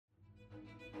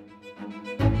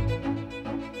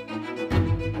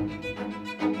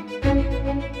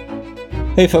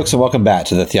Hey folks, and welcome back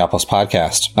to the Theopolis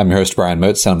Podcast. I'm your host, Brian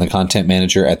Motes, and I'm the content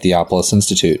manager at Theopolis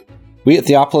Institute. We at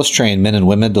Theopolis train men and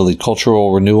women to lead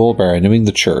cultural renewal by renewing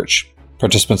the church.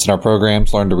 Participants in our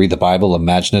programs learn to read the Bible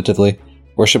imaginatively,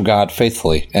 worship God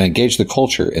faithfully, and engage the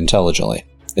culture intelligently.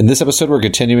 In this episode, we're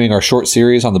continuing our short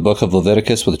series on the book of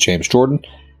Leviticus with James Jordan,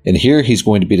 and here he's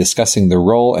going to be discussing the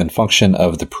role and function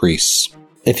of the priests.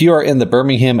 If you are in the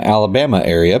Birmingham, Alabama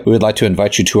area, we would like to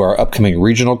invite you to our upcoming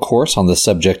regional course on the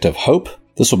subject of hope.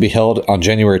 This will be held on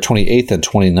January 28th and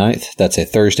 29th. That's a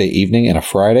Thursday evening and a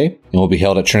Friday, and will be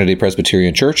held at Trinity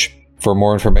Presbyterian Church. For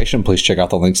more information, please check out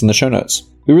the links in the show notes.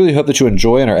 We really hope that you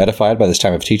enjoy and are edified by this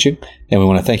time of teaching, and we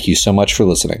want to thank you so much for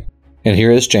listening. And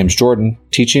here is James Jordan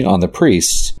teaching on the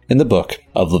priests in the book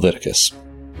of Leviticus.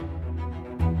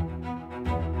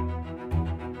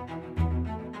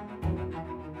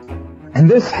 In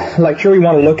this lecture, we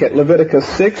want to look at Leviticus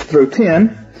 6 through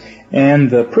 10 and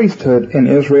the priesthood in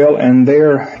Israel and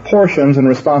their portions and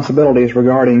responsibilities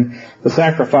regarding the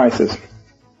sacrifices.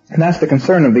 And that's the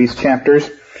concern of these chapters.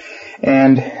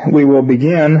 And we will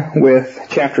begin with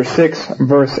chapter 6,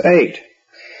 verse 8.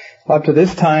 Up to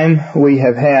this time, we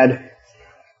have had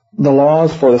the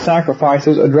laws for the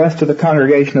sacrifices addressed to the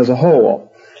congregation as a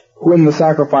whole, when the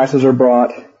sacrifices are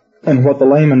brought and what the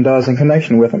layman does in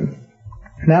connection with them.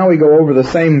 Now we go over the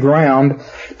same ground,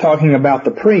 talking about the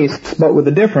priests, but with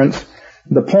a difference.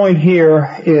 The point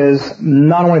here is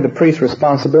not only the priest's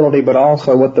responsibility, but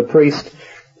also what the priest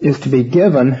is to be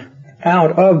given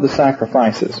out of the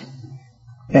sacrifices.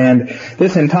 And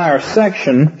this entire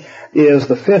section is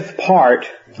the fifth part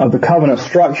of the covenant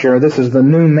structure. This is the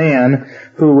new man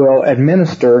who will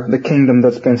administer the kingdom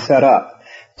that's been set up.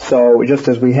 So just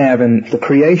as we have in the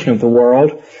creation of the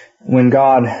world, when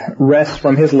God rests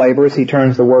from his labors, he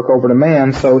turns the work over to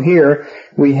man. So here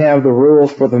we have the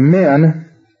rules for the men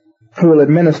who will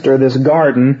administer this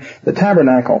garden, the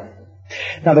tabernacle.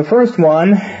 Now the first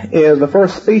one is the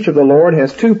first speech of the Lord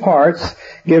has two parts,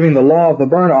 giving the law of the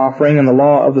burnt offering and the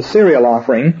law of the cereal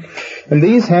offering. And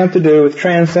these have to do with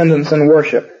transcendence and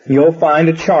worship. You'll find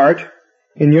a chart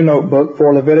in your notebook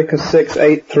for Leviticus 6,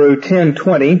 8 through 10,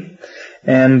 20.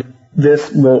 And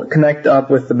this will connect up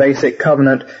with the basic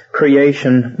covenant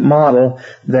creation model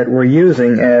that we're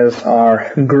using as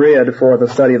our grid for the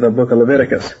study of the book of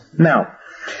Leviticus. Now,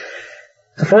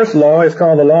 the first law is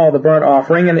called the law of the burnt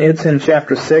offering, and it's in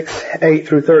chapter 6, 8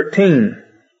 through 13.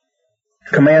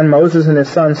 Command Moses and his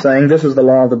son, saying, this is the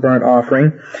law of the burnt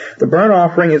offering. The burnt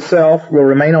offering itself will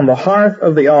remain on the hearth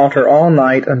of the altar all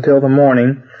night until the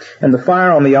morning, and the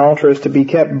fire on the altar is to be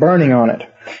kept burning on it.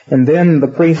 And then the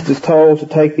priest is told to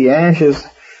take the ashes,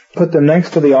 put them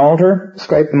next to the altar,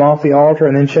 scrape them off the altar,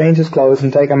 and then change his clothes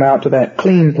and take them out to that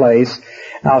clean place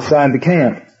outside the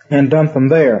camp and dump them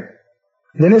there.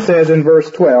 Then it says in verse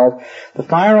 12, the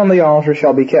fire on the altar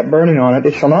shall be kept burning on it,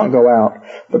 it shall not go out.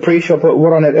 The priest shall put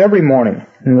wood on it every morning,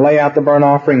 and lay out the burnt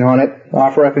offering on it,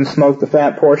 offer up in smoke the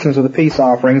fat portions of the peace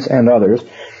offerings and others.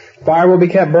 Fire will be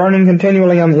kept burning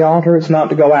continually on the altar, it's not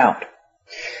to go out.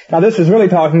 Now this is really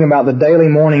talking about the daily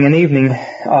morning and evening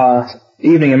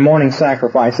and morning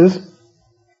sacrifices.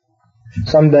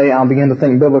 Someday I'll begin to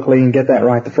think biblically and get that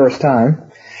right the first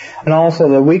time. And also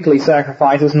the weekly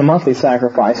sacrifices and the monthly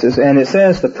sacrifices. And it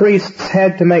says the priests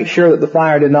had to make sure that the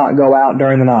fire did not go out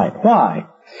during the night. Why?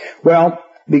 Well,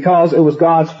 because it was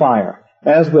God's fire.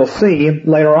 As we'll see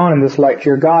later on in this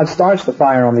lecture, God starts the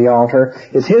fire on the altar.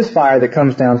 It's his fire that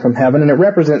comes down from heaven, and it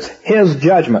represents his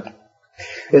judgment.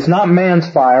 It's not man's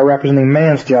fire representing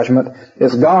man's judgment.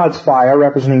 It's God's fire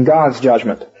representing God's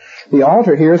judgment. The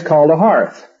altar here is called a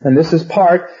hearth. And this is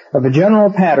part of a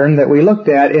general pattern that we looked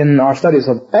at in our studies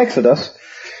of Exodus,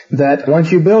 that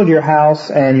once you build your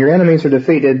house and your enemies are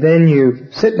defeated, then you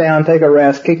sit down, take a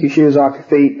rest, kick your shoes off your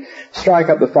feet, strike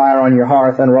up the fire on your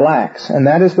hearth, and relax. And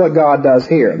that is what God does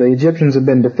here. The Egyptians have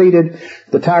been defeated.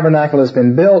 The tabernacle has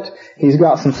been built. He's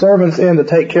got some servants in to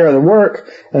take care of the work,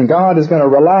 and God is going to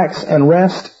relax and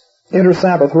rest, enter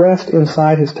Sabbath rest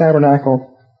inside his tabernacle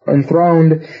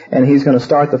enthroned, and he's going to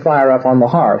start the fire up on the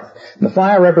hearth. And the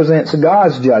fire represents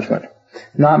God's judgment,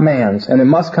 not man's, and it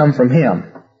must come from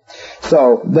him.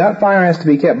 So that fire has to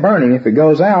be kept burning. If it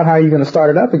goes out, how are you going to start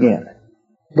it up again?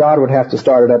 God would have to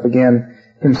start it up again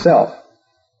himself.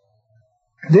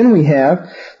 Then we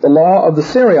have the law of the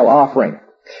cereal offering,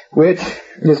 which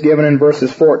is given in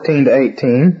verses 14 to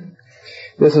 18.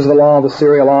 This is the law of the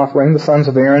cereal offering. The sons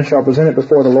of Aaron shall present it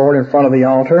before the Lord in front of the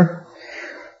altar.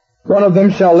 One of them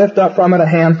shall lift up from it a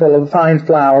handful of fine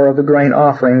flour of the grain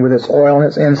offering with its oil and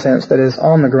its incense that is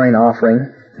on the grain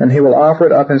offering, and he will offer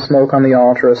it up in smoke on the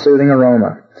altar, a soothing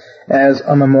aroma, as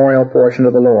a memorial portion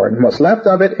to the Lord. And what's left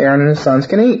of it, Aaron and his sons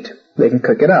can eat. They can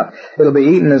cook it up. It'll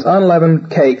be eaten as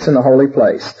unleavened cakes in the holy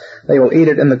place. They will eat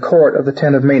it in the court of the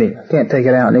tent of meeting. Can't take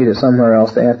it out and eat it somewhere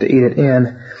else. They have to eat it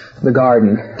in the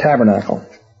garden tabernacle.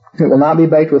 It will not be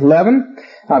baked with leaven.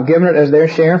 I've given it as their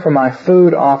share for my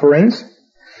food offerings.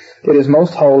 It is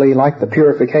most holy, like the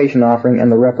purification offering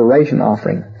and the reparation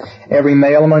offering. Every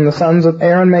male among the sons of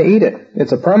Aaron may eat it.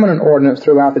 It's a permanent ordinance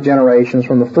throughout the generations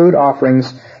from the food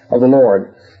offerings of the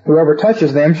Lord. Whoever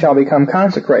touches them shall become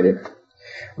consecrated.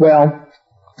 Well,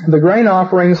 the grain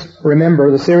offerings,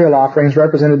 remember, the cereal offerings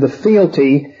represented the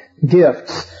fealty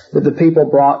gifts that the people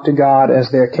brought to God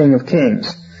as their King of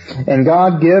Kings. And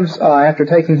God gives, after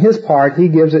taking His part, He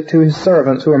gives it to His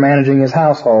servants who are managing His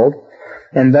household,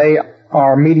 and they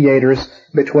are mediators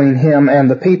between Him and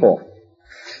the people.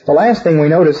 The last thing we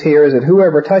notice here is that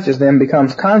whoever touches them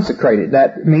becomes consecrated.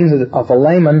 That means that if a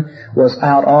layman was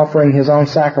out offering his own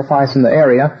sacrifice in the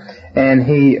area, and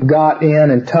he got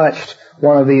in and touched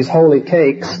one of these holy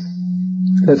cakes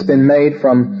that's been made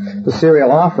from the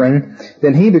cereal offering,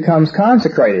 then he becomes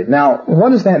consecrated. Now, what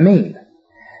does that mean?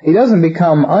 He doesn't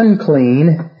become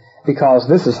unclean because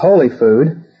this is holy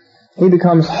food. He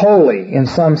becomes holy in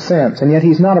some sense, and yet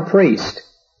he's not a priest.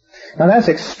 Now that's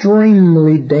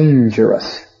extremely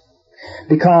dangerous,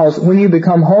 because when you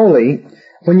become holy,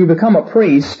 when you become a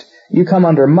priest, you come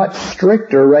under much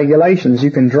stricter regulations.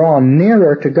 You can draw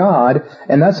nearer to God,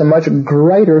 and that's a much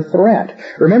greater threat.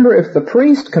 Remember, if the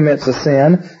priest commits a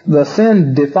sin, the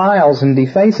sin defiles and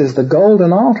defaces the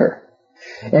golden altar.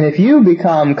 And if you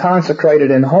become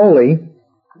consecrated and holy,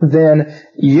 then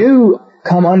you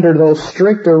come under those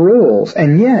stricter rules.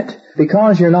 And yet,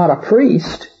 because you're not a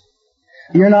priest,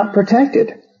 you're not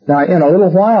protected. Now, in a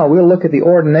little while, we'll look at the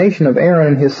ordination of Aaron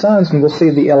and his sons, and we'll see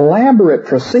the elaborate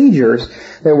procedures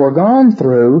that were gone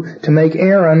through to make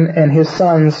Aaron and his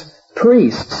sons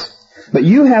priests. But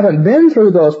you haven't been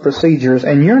through those procedures,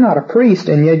 and you're not a priest,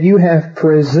 and yet you have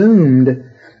presumed,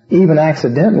 even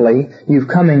accidentally, you've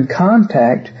come in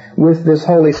contact with this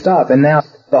holy stuff, and now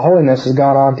the holiness has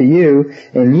gone on to you,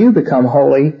 and you become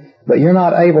holy, but you're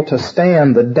not able to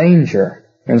stand the danger.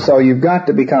 And so you've got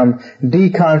to become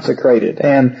deconsecrated,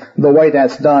 and the way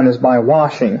that's done is by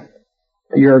washing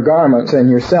your garments and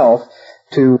yourself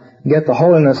to get the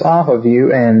holiness off of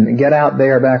you and get out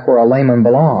there back where a layman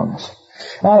belongs.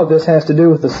 All of this has to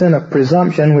do with the sin of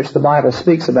presumption, which the Bible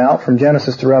speaks about from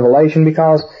Genesis to Revelation,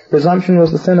 because presumption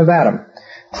was the sin of Adam,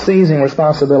 seizing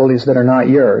responsibilities that are not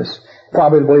yours.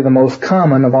 Probably the most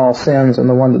common of all sins, and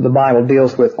the one that the Bible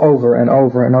deals with over and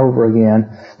over and over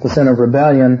again, the sin of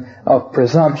rebellion, of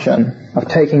presumption, of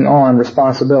taking on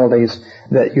responsibilities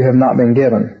that you have not been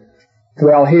given.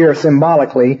 Well, here,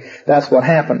 symbolically, that's what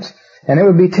happens. And it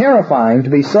would be terrifying to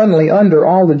be suddenly under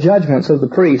all the judgments of the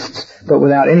priests, but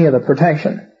without any of the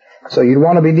protection. So you'd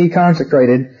want to be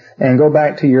deconsecrated and go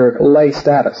back to your lay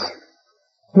status.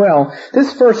 Well,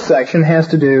 this first section has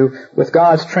to do with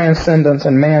God's transcendence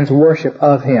and man's worship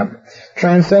of Him.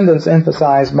 Transcendence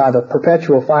emphasized by the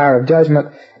perpetual fire of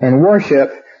judgment, and worship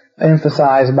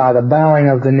emphasized by the bowing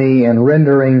of the knee and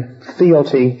rendering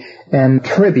fealty and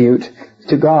tribute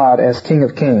to God as King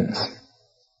of Kings.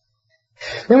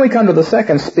 Then we come to the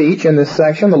second speech in this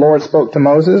section. The Lord spoke to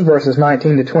Moses, verses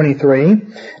 19 to 23.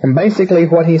 And basically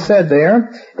what he said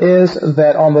there is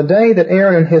that on the day that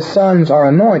Aaron and his sons are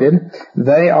anointed,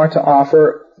 they are to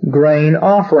offer grain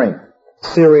offering,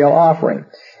 cereal offering.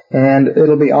 And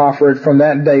it'll be offered from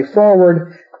that day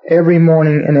forward every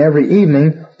morning and every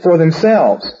evening for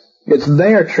themselves. It's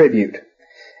their tribute.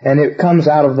 And it comes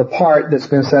out of the part that's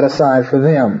been set aside for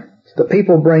them. The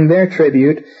people bring their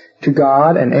tribute to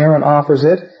God, and Aaron offers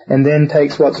it, and then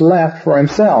takes what's left for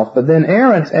himself. But then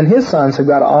Aaron and his sons have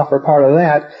got to offer part of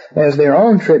that as their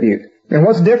own tribute. And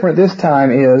what's different this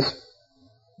time is,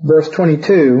 verse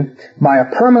 22, by a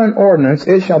permanent ordinance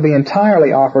it shall be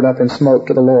entirely offered up in smoke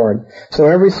to the Lord. So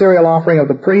every cereal offering of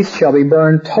the priest shall be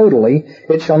burned totally,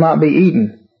 it shall not be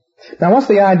eaten. Now what's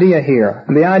the idea here?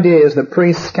 The idea is that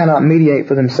priests cannot mediate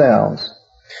for themselves.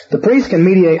 The priests can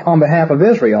mediate on behalf of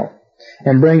Israel,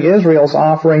 and bring Israel's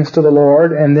offerings to the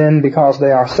Lord, and then because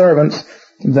they are servants,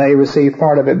 they receive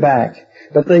part of it back.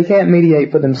 But they can't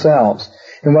mediate for themselves.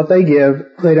 And what they give,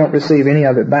 they don't receive any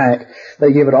of it back.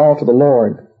 They give it all to the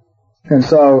Lord. And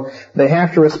so they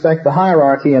have to respect the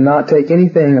hierarchy and not take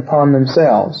anything upon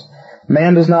themselves.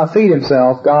 Man does not feed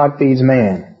himself, God feeds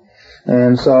man.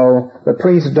 And so the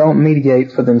priests don't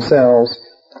mediate for themselves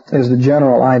is the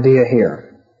general idea here.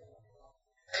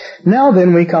 Now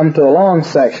then we come to a long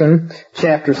section,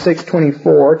 chapter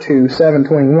 624 to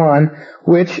 721,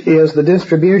 which is the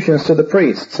distributions to the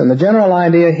priests. And the general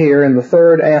idea here in the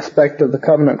third aspect of the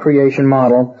covenant creation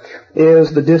model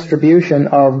is the distribution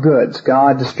of goods.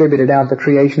 God distributed out the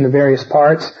creation to various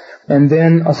parts and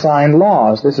then assigned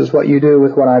laws. This is what you do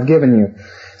with what I've given you.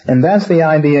 And that's the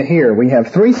idea here. We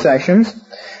have three sections: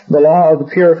 the law of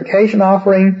the purification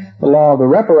offering, the law of the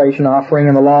reparation offering,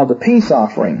 and the law of the peace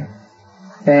offering.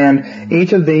 And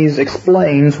each of these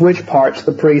explains which parts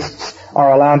the priests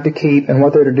are allowed to keep and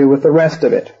what they're to do with the rest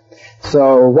of it.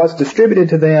 So what's distributed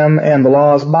to them and the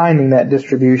laws binding that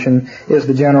distribution is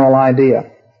the general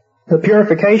idea. The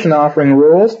purification offering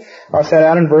rules are set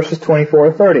out in verses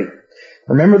 24 to 30.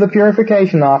 Remember, the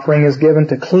purification offering is given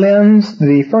to cleanse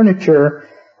the furniture,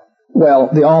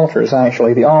 the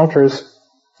altars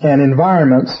and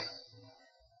environments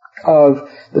of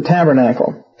the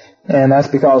tabernacle. And that's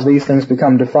because these things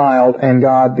become defiled and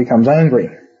God becomes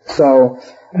angry. So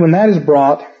when that is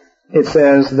brought, it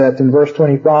says that in verse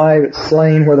 25, it's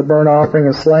slain where the burnt offering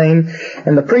is slain,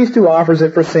 and the priest who offers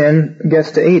it for sin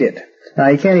gets to eat it. Now,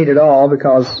 he can't eat it all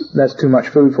because that's too much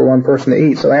food for one person to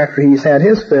eat. So after he's had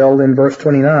his fill, in verse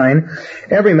 29,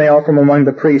 every male from among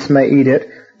the priests may eat it.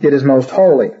 It is most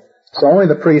holy. So only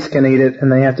the priests can eat it,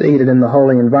 and they have to eat it in the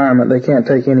holy environment. They can't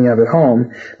take any of it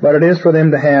home. But it is for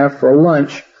them to have for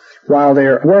lunch while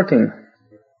they're working.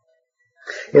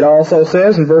 It also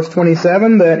says in verse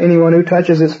 27 that anyone who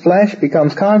touches its flesh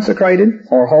becomes consecrated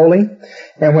or holy,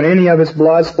 and when any of its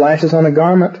blood splashes on a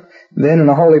garment, then in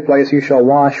a holy place you shall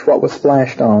wash what was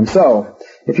splashed on. So,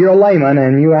 if you're a layman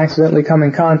and you accidentally come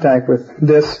in contact with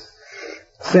this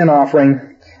sin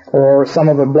offering, or some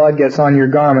of the blood gets on your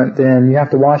garment, then you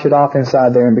have to wash it off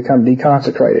inside there and become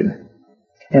deconsecrated,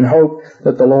 and hope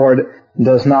that the Lord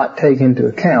does not take into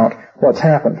account what's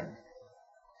happened.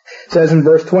 It says in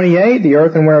verse 28, the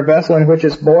earthenware vessel in which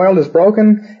it's boiled is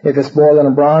broken. If it's boiled in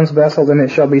a bronze vessel, then it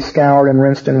shall be scoured and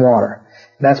rinsed in water.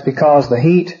 That's because the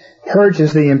heat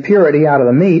purges the impurity out of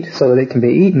the meat so that it can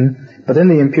be eaten, but then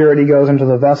the impurity goes into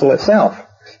the vessel itself,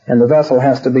 and the vessel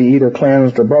has to be either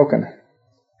cleansed or broken.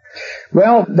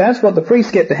 Well, that's what the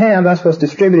priests get to have, that's what's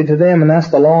distributed to them, and that's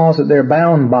the laws that they're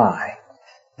bound by.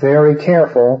 Very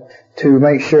careful to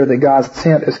make sure that God's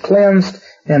tent is cleansed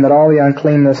and that all the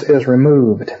uncleanness is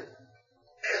removed.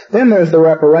 Then there's the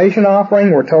reparation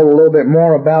offering. We're told a little bit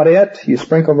more about it. You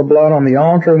sprinkle the blood on the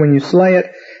altar when you slay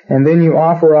it, and then you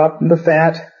offer up the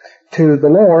fat to the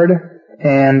Lord,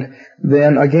 and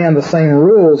then again the same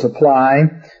rules apply.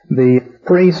 The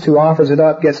priest who offers it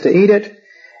up gets to eat it,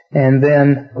 and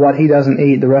then what he doesn't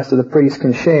eat, the rest of the priests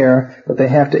can share, but they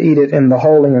have to eat it in the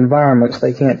holy environments.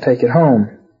 They can't take it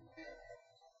home.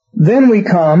 Then we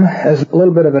come, as a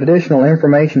little bit of additional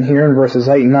information here in verses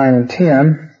 8, 9, and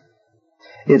 10,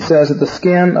 it says that the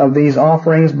skin of these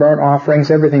offerings, burnt offerings,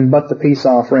 everything but the peace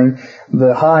offering,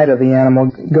 the hide of the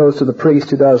animal goes to the priest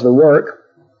who does the work.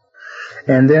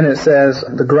 And then it says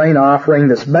the grain offering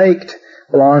that's baked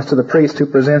belongs to the priest who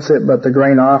presents it, but the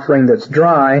grain offering that's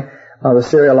dry, the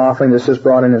cereal offering that's just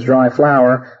brought in as dry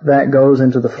flour, that goes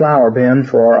into the flour bin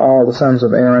for all the sons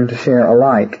of Aaron to share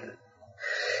alike.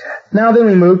 Now then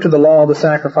we move to the law of the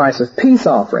sacrifice of peace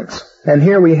offerings. And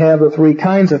here we have the three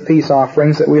kinds of peace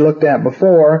offerings that we looked at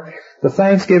before. The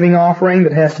Thanksgiving offering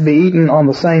that has to be eaten on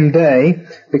the same day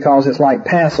because it's like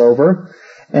Passover.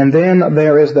 And then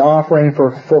there is the offering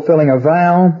for fulfilling a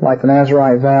vow, like the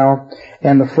Nazirite vow,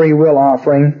 and the free will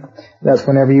offering. That's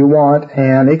whenever you want,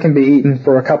 and it can be eaten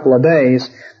for a couple of days,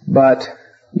 but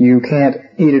you can't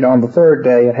eat it on the third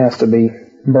day. It has to be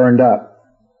burned up.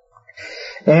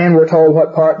 And we're told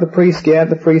what part the priest gets.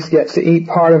 The priest gets to eat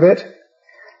part of it.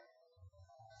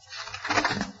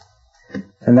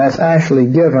 And that's actually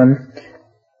given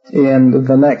in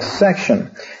the next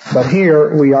section. But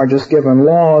here we are just given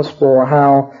laws for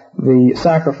how the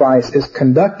sacrifice is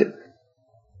conducted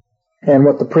and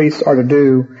what the priests are to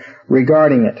do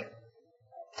regarding it.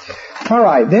 All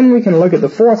right, then we can look at the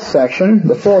fourth section,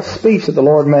 the fourth speech that the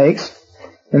Lord makes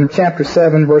in chapter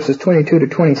 7, verses 22 to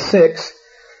 26.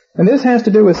 And this has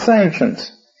to do with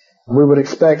sanctions. We would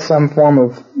expect some form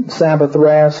of Sabbath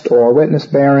rest or witness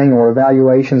bearing or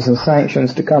evaluations and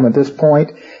sanctions to come at this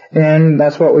point, and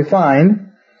that's what we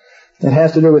find. It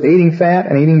has to do with eating fat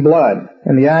and eating blood.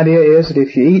 And the idea is that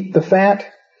if you eat the fat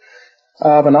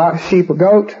of an ox, sheep, or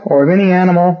goat, or of any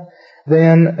animal,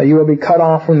 then you will be cut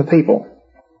off from the people.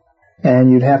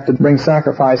 And you'd have to bring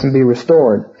sacrifice and be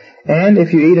restored. And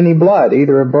if you eat any blood,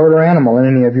 either a bird or animal in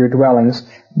any of your dwellings,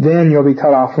 then you'll be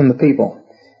cut off from the people.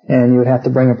 And you would have to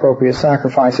bring appropriate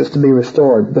sacrifices to be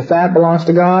restored. The fat belongs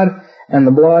to God, and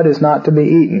the blood is not to be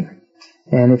eaten.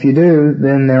 And if you do,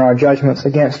 then there are judgments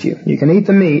against you. You can eat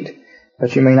the meat,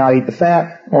 but you may not eat the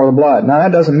fat or the blood. Now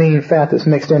that doesn't mean fat that's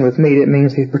mixed in with meat. It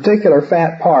means the particular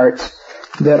fat parts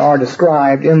that are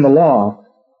described in the law.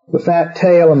 The fat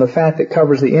tail and the fat that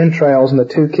covers the entrails and the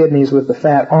 2 kidneys with the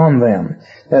fat on them.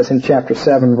 That's in chapter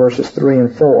 7, verses 3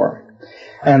 and 4.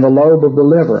 And the lobe of the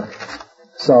liver.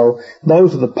 So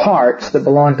those are the parts that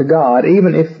belong to God.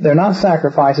 Even if they're not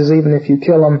sacrifices, even if you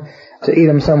kill them to eat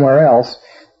them somewhere else,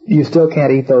 you still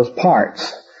can't eat those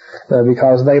parts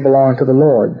because they belong to the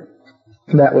Lord.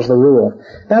 That was the rule.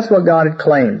 That's what God had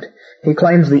claimed. He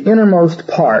claims the innermost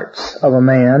parts of a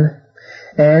man,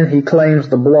 and He claims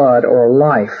the blood or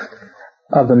life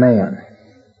of the man.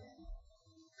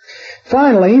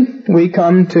 Finally, we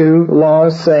come to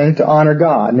laws saying to honor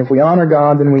God. And if we honor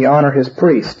God, then we honor His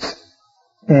priests.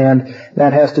 And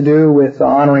that has to do with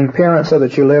honoring parents so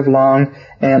that you live long,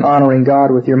 and honoring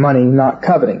God with your money, not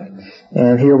coveting.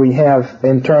 And here we have,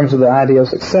 in terms of the idea of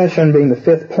succession being the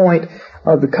 5th point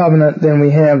of the covenant, then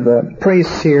we have the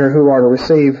priests here who are to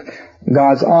receive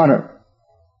God's honor.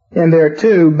 And there are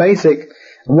 2 basic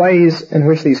ways in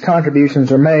which these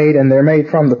contributions are made, and they're made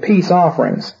from the peace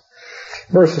offerings.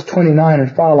 Verses 29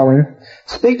 and following,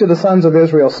 "Speak to the sons of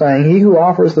Israel, saying, He who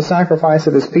offers the sacrifice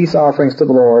of his peace offerings to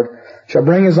the Lord shall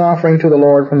bring his offering to the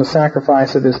Lord from the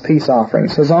sacrifice of his peace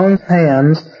offerings. His own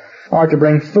hands are to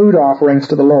bring food offerings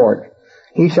to the Lord.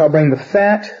 He shall bring the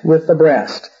fat with the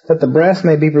breast, that the breast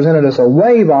may be presented as a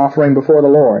wave offering before the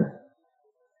Lord.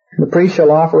 The priest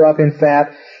shall offer up in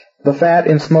fat, the fat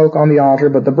in smoke on the altar,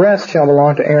 but the breast shall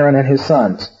belong to Aaron and his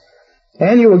sons.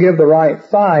 And you will give the right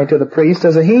thigh to the priest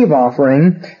as a heave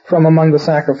offering from among the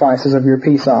sacrifices of your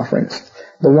peace offerings.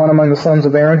 The one among the sons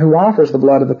of Aaron who offers the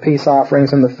blood of the peace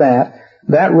offerings and the fat,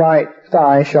 that right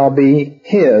thigh shall be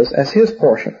his as his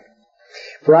portion.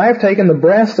 For I have taken the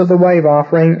breast of the wave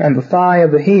offering and the thigh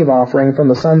of the heave offering from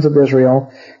the sons of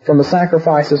Israel, from the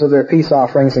sacrifices of their peace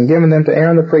offerings, and given them to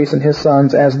Aaron the priest and his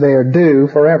sons as their due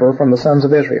forever from the sons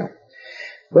of Israel."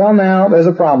 Well, now, there's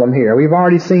a problem here. We've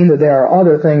already seen that there are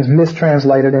other things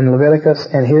mistranslated in Leviticus,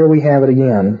 and here we have it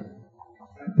again.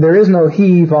 There is no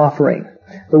heave offering.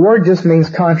 The word just means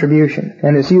contribution,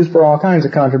 and it's used for all kinds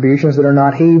of contributions that are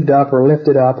not heaved up or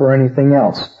lifted up or anything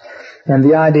else. And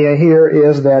the idea here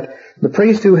is that the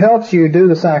priest who helps you do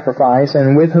the sacrifice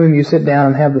and with whom you sit down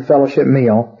and have the fellowship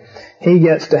meal, he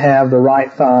gets to have the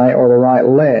right thigh or the right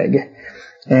leg.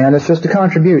 And it's just a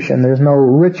contribution. There's no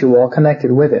ritual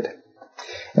connected with it.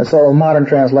 And so modern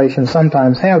translations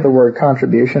sometimes have the word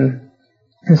contribution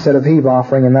instead of heave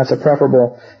offering, and that's a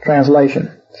preferable translation.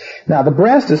 Now, the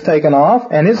breast is taken off,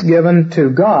 and it's given to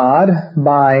God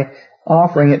by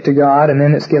offering it to God, and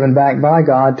then it's given back by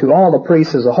God to all the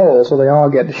priests as a whole, so they all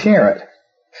get to share it.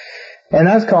 And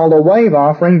that's called a wave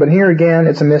offering, but here again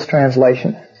it's a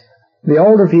mistranslation. The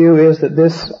older view is that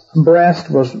this breast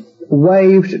was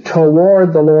waved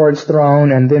toward the Lord's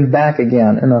throne and then back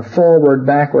again in a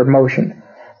forward-backward motion.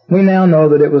 We now know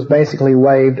that it was basically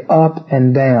waved up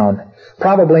and down.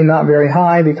 Probably not very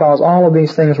high because all of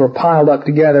these things were piled up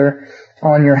together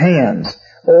on your hands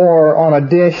or on a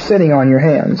dish sitting on your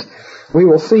hands. We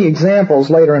will see examples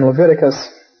later in Leviticus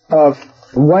of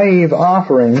wave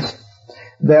offerings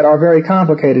that are very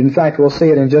complicated. In fact, we'll see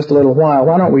it in just a little while.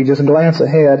 Why don't we just glance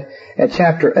ahead at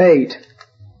chapter 8,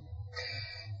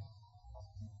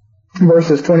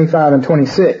 verses 25 and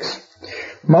 26.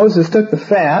 Moses took the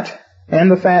fat and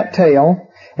the fat tail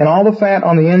and all the fat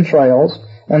on the entrails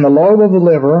and the lobe of the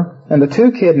liver and the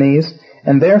 2 kidneys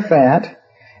and their fat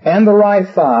and the right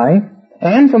thigh,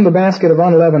 and from the basket of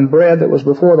unleavened bread that was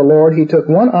before the Lord he took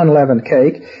 1 unleavened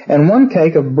cake and 1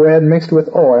 cake of bread mixed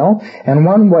with oil and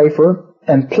 1 wafer,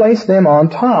 and placed them on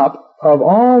top of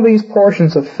all these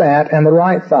portions of fat and the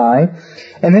right thigh.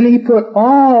 And then he put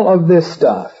all of this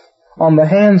stuff on the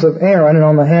hands of Aaron and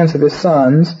on the hands of his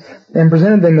sons and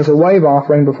presented them as a wave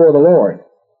offering before the Lord.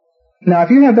 Now, if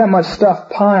you have that much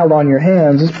stuff piled on your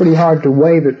hands, it's pretty hard to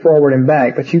wave it forward and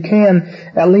back, but you can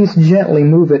at least gently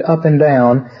move it up and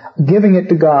down, giving it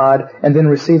to God and then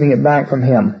receiving it back from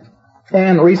Him.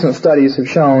 And recent studies have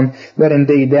shown that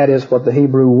indeed that is what the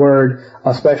Hebrew word,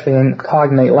 especially in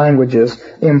cognate languages,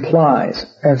 implies.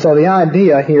 And so the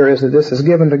idea here is that this is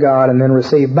given to God and then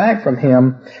received back from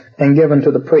Him and given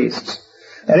to the priests.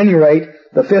 At any rate,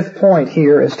 the 5th point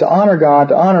here is to honor God,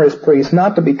 to honor His priests,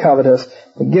 not to be covetous,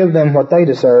 but give them what they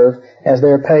deserve as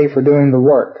their pay for doing the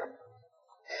work.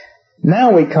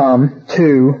 Now we come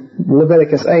to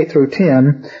Leviticus 8 through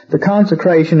 10, the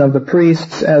consecration of the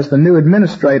priests as the new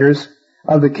administrators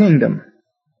of the kingdom.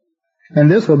 And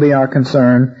this will be our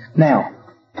concern now.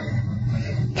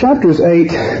 Chapters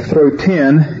 8 through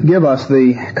 10 give us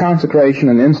the consecration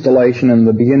and installation and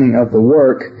the beginning of the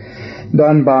work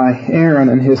done by Aaron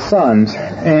and his sons.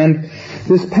 And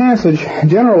this passage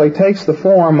generally takes the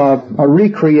form of a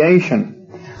recreation.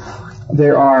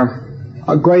 There are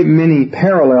a great many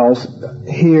parallels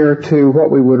here to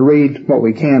what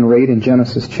we can read in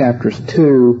Genesis chapters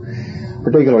 2,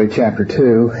 particularly chapter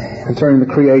 2, concerning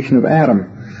the creation of Adam.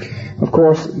 Of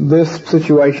course, this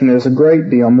situation is a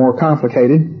great deal more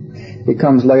complicated. It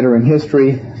comes later in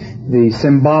history. The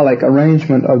symbolic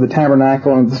arrangement of the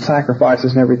tabernacle and the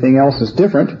sacrifices and everything else is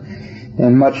different,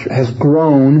 and much has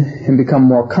grown and become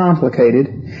more complicated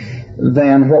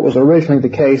than what was originally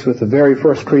the case with the very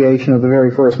first creation of the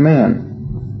very first man.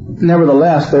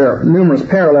 Nevertheless, there are numerous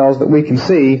parallels that we can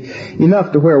see,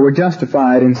 enough to where we're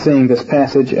justified in seeing this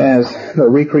passage as the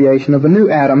recreation of a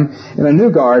new Adam in a new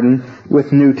garden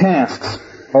with new tasks,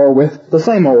 or with the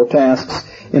same old tasks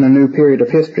in a new period of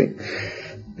history.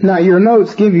 Now, your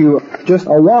notes give you just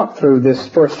a walk through this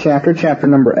first chapter, chapter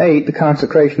number 8, the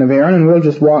consecration of Aaron, and we'll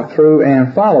just walk through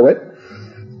and follow it,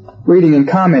 reading and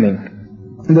commenting.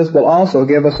 This will also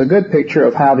give us a good picture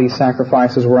of how these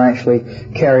sacrifices were actually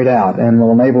carried out, and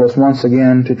will enable us once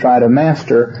again to try to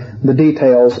master the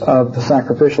details of the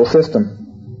sacrificial system.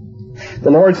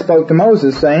 The Lord spoke to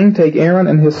Moses, saying, "Take Aaron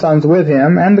and his sons with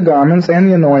him, and the garments, and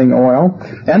the anointing oil,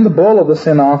 and the bull of the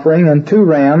sin offering, and 2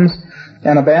 rams,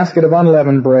 and a basket of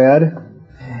unleavened bread."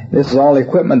 This is all the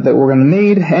equipment that we're going to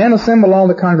need, "and assemble all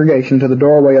the congregation to the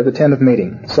doorway of the tent of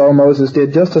meeting." So Moses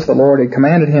did just as the Lord had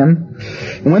commanded him.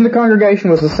 And when the congregation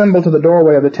was assembled to the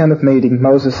doorway of the tent of meeting,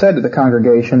 Moses said to the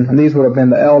congregation, and these would have been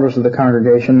the elders of the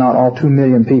congregation, not all 2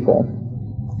 million people,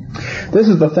 "This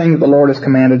is the thing that the Lord has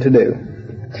commanded to do."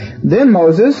 Then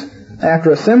Moses,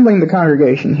 after assembling the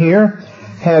congregation here,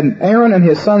 had Aaron and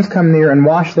his sons come near and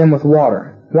wash them with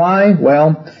water. Why?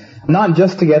 Well, not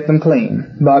just to get them clean,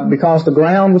 but because the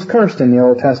ground was cursed in the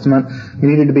Old Testament, it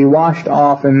needed to be washed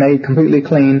off and made completely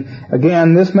clean.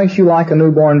 Again, this makes you like a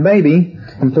newborn baby,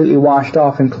 completely washed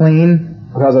off and clean,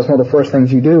 because that's one of the first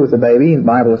things you do with a baby. The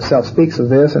Bible itself speaks of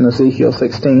this in Ezekiel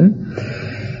 16.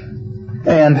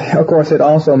 And, of course, it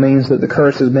also means that the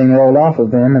curse is being rolled off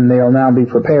of them, and they'll now be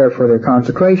prepared for their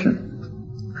consecration.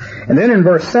 And then in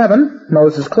verse 7,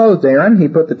 Moses clothed Aaron. He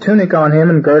put the tunic on him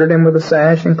and girded him with a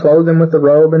sash, and clothed him with the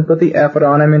robe, and put the ephod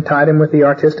on him, and tied him with the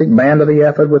artistic band of the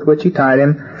ephod with which he tied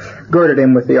him, girded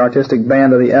him with the artistic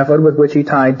band of the ephod with which he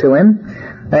tied to him,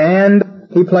 and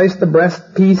he placed the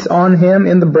breastpiece on him.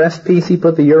 In the breastpiece he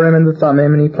put the Urim and the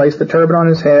Thummim, and he placed the turban on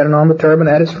his head, and on the turban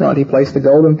at his front he placed the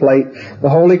golden plate, the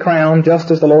holy crown, just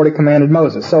as the Lord had commanded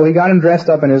Moses. So he got him dressed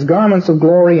up in his garments of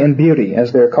glory and beauty,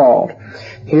 as they're called.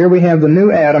 Here we have the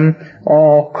new Adam,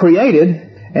 all created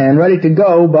and ready to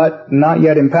go, but not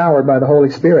yet empowered by the Holy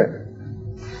Spirit.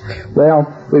 Well,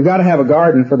 we've got to have a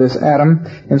garden for this Adam,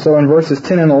 and so in verses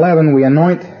 10 and 11 we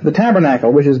anoint the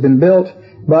tabernacle, which has been built,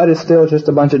 but is still just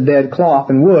a bunch of dead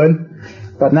cloth and wood,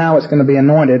 but now it's going to be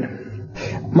anointed.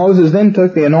 Moses then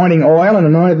took the anointing oil and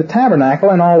anointed the tabernacle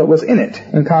and all that was in it,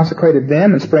 and consecrated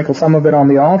them, and sprinkled some of it on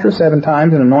the altar 7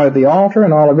 times, and anointed the altar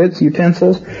and all of its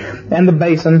utensils, and the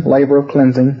basin, laver of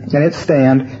cleansing, and its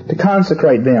stand, to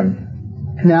consecrate them.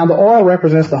 Now the oil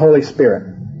represents the Holy Spirit,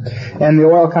 and the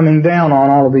oil coming down on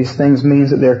all of these things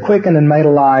means that they're quickened and made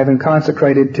alive and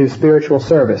consecrated to spiritual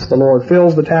service. The Lord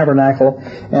fills the tabernacle,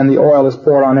 and the oil is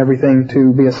poured on everything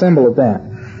to be a symbol of that.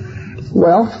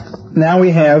 Well, now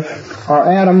we have our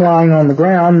Adam lying on the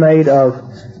ground, made of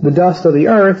the dust of the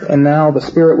earth, and now the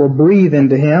Spirit will breathe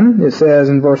into him. It says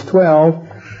in verse 12,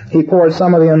 he poured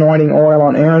some of the anointing oil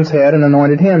on Aaron's head and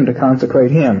anointed him to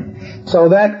consecrate him. So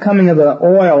that coming of the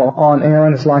oil on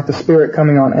Aaron is like the Spirit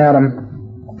coming on Adam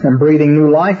and breathing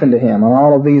new life into him. And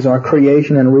all of these are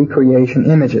creation and recreation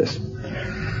images.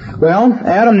 Well,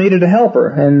 Adam needed a helper,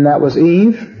 and that was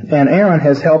Eve, and Aaron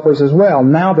has helpers as well.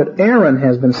 Now that Aaron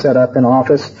has been set up in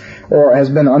office, or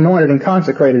has been anointed and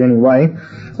consecrated anyway,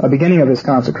 a beginning of his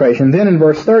consecration, then in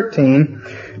verse 13,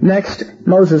 next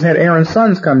Moses had Aaron's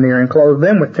sons come near and clothed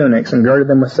them with tunics and girded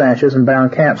them with sashes and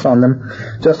bound caps on them,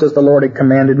 just as the Lord had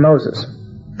commanded Moses.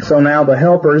 So now the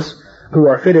helpers who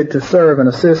are fitted to serve and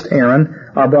assist Aaron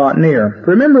are brought near.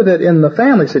 Remember that in the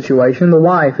family situation, the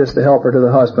wife is the helper to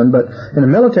the husband, but in a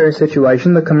military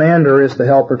situation, the commander is the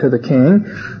helper to the king,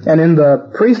 and in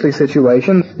the priestly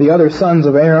situation, the other sons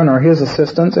of Aaron are his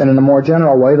assistants, and in a more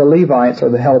general way, the Levites are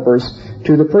the helpers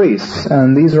to the priests.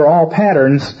 And these are all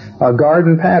patterns,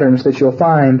 garden patterns that you'll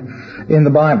find in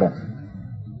the Bible.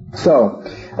 So,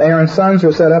 Aaron's sons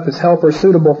are set up as helpers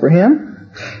suitable for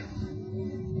him.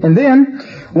 And then,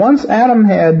 once Adam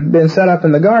had been set up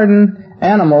in the garden,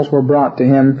 animals were brought to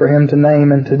him for him to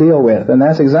name and to deal with. And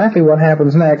that's exactly what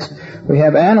happens next. We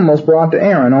have animals brought to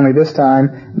Aaron, only this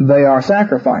time they are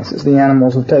sacrifices. The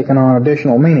animals have taken on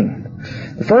additional meaning.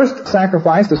 The first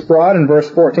sacrifice that's brought in verse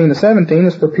 14 to 17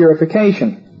 is for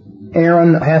purification.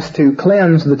 Aaron has to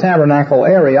cleanse the tabernacle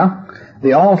area,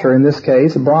 the altar in this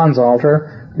case, a bronze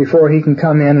altar, before he can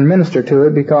come in and minister to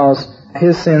it because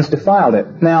his sins defiled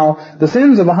it. Now, the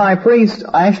sins of a high priest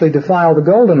actually defile the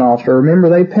golden altar. Remember,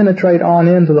 they penetrate on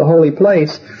into the holy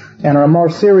place and are a more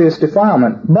serious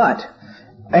defilement. But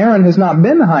Aaron has not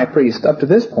been the high priest up to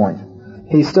this point.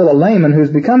 He's still a layman who's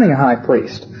becoming a high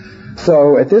priest.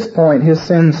 So at this point, his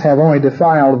sins have only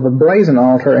defiled the brazen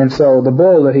altar, and so the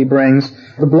bull that he brings,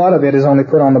 the blood of it is only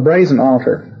put on the brazen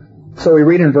altar. So we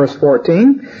read in verse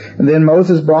 14, "And then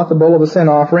Moses brought the bull of the sin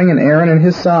offering, and Aaron and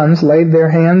his sons laid their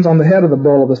hands on the head of the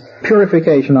bull of the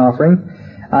purification offering."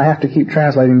 I have to keep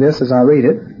translating this as I read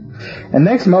it. "And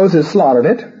next Moses slaughtered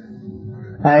it."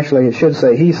 Actually, it should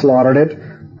say he slaughtered it.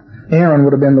 Aaron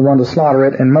would have been the one to slaughter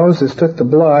it, and Moses took the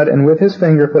blood and with his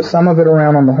finger put some of it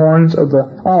around on the horns of the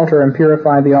altar and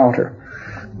purified the altar.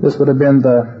 This would have been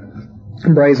the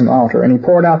brazen altar. "And he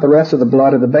poured out the rest of the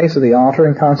blood at the base of the altar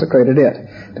and consecrated it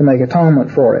to make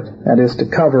atonement for it," that is, to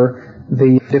cover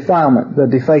the defilement, the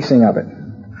defacing of it.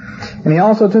 "And he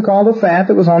also took all the fat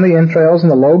that was on the entrails and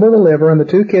the lobe of the liver and the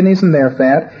 2 kidneys and their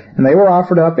fat, and they were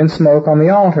offered up in smoke on the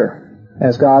altar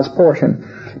as God's portion.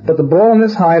 But the bull and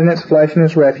its hide and its flesh and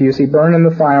its refuse he burned in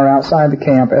the fire outside the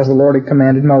camp as the Lord had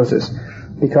commanded Moses,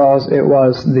 because it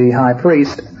was the high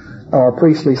priest or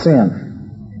priestly sin.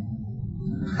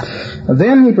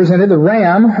 Then he presented the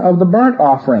ram of the burnt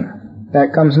offering.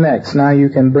 That comes next. Now you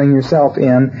can bring yourself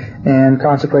in and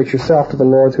consecrate yourself to the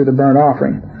Lord through the burnt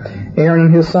offering. Aaron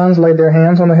and his sons laid their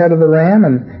hands on the head of the ram,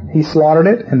 and he slaughtered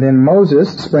it, and then Moses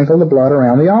sprinkled the blood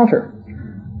around the altar.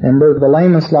 Remember, the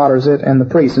layman slaughters it, and the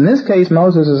priest. In this case,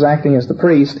 Moses is acting as the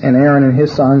priest, and Aaron and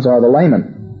his sons are the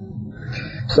laymen.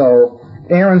 So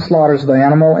Aaron slaughters the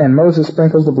animal, and Moses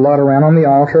sprinkles the blood around on the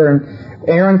altar, and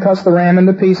Aaron cuts the ram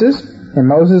into pieces, and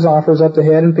Moses offers up the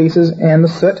head in pieces and the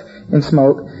soot in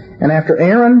smoke. And after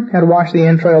Aaron had washed the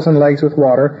entrails and legs with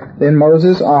water, then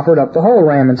Moses offered up the whole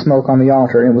ram in smoke on the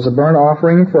altar. It was a burnt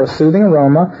offering for a soothing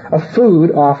aroma, a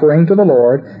food offering to the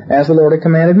Lord, as the Lord had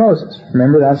commanded Moses.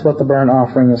 Remember, that's what the burnt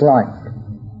offering is like.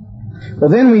 Well,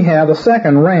 then we have the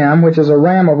second ram, which is a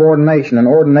ram of ordination, an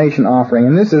ordination offering.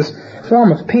 And this is a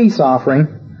form of peace offering,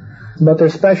 but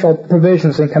there's special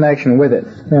provisions in connection with it.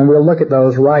 And we'll look at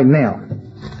those right now.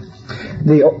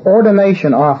 The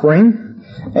ordination offering,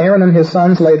 Aaron and his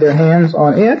sons laid their hands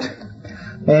on it,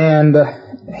 and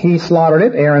he slaughtered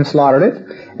it, Aaron slaughtered it,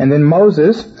 and then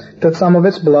Moses took some of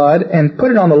its blood and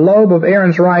put it on the lobe of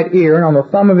Aaron's right ear and on the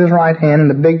thumb of his right hand and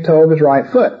the big toe of his right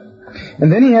foot.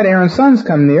 And then he had Aaron's sons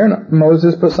come near, and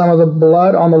Moses put some of the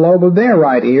blood on the lobe of their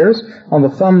right ears, on the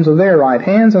thumbs of their right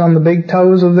hands, and on the big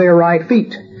toes of their right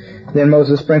feet. Then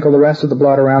Moses sprinkled the rest of the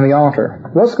blood around the altar.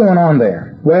 What's going on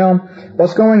there? Well,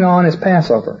 what's going on is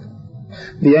Passover.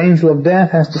 The angel of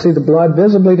death has to see the blood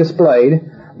visibly displayed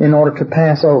in order to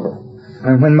pass over.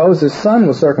 And when Moses' son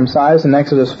was circumcised in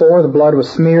Exodus 4, the blood was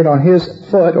smeared on his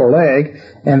foot or leg,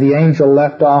 and the angel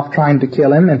left off trying to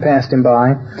kill him and passed him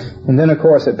by. And then, of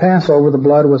course, at Passover, the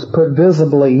blood was put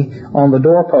visibly on the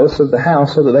doorposts of the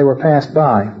house so that they were passed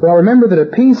by. Well, remember that a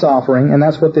peace offering, and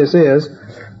that's what this is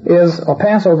a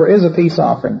Passover is a peace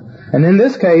offering. And in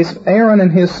this case, Aaron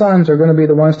and his sons are going to be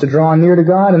the ones to draw near to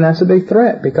God, and that's a big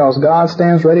threat because God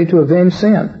stands ready to avenge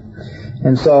sin.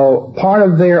 And so part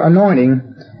of their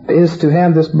anointing is to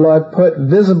have this blood put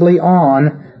visibly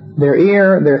on their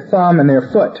ear, their thumb, and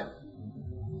their foot.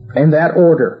 In that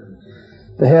order.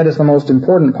 The head is the most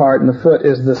important part, and the foot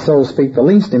is, so to speak, the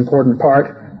least important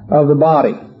part of the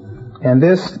body. And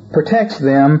this protects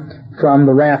them from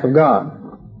the wrath of God.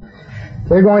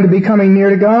 They're going to be coming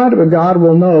near to God, but God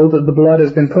will know that the blood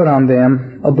has been put on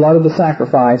them, a blood of the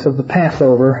sacrifice, of the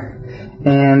Passover,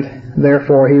 and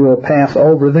therefore He will pass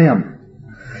over them,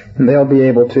 and they'll be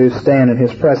able to stand in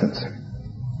His presence.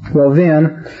 Well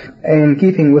then, in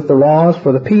keeping with the laws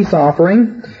for the peace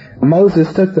offering,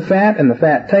 Moses took the fat and the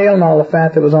fat tail and all the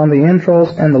fat that was on the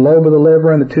entrails and the lobe of the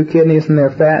liver and the 2 kidneys and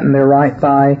their fat and their right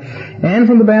thigh. And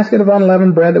from the basket of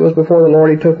unleavened bread that was before the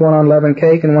Lord, he took 1 unleavened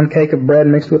cake and 1 cake of bread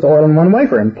mixed with oil and 1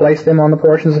 wafer, and placed them on the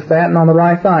portions of fat and on the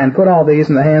right thigh, and put all these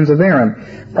in the hands of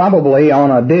Aaron, probably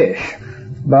on a dish,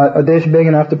 but a dish big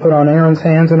enough to put on Aaron's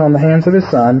hands and on the hands of his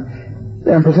son,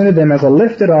 and presented them as a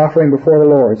lifted offering before the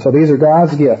Lord. So these are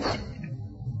God's gifts.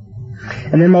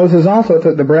 And then Moses also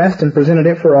took the breast and presented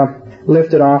it for a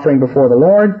lifted offering before the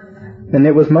Lord. And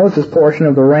it was Moses' portion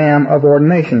of the ram of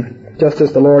ordination, just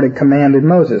as the Lord had commanded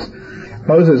Moses.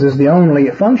 Moses is the only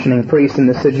functioning priest in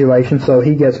this situation, so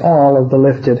he gets all of the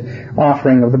lifted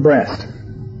offering of the breast.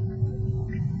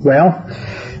 Well,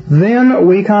 then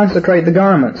we consecrate the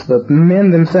garments. The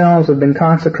men themselves have been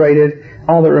consecrated.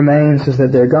 All that remains is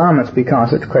that their garments be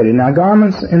consecrated. Now,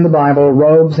 garments in the Bible,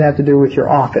 robes, have to do with your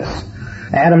office.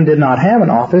 Adam did not have an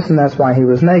office, and that's why he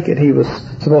was naked. He was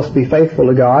supposed to be faithful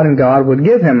to God, and God would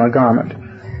give him a garment.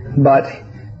 But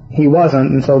he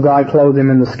wasn't, and so God clothed him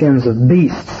in the skins of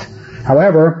beasts.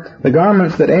 However, the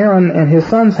garments that Aaron and his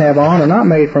sons have on are not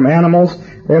made from animals.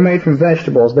 They're made from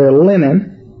vegetables. They're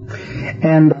linen,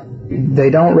 and they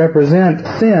don't represent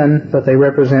sin, but they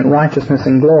represent righteousness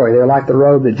and glory. They're like the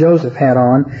robe that Joseph had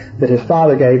on, that his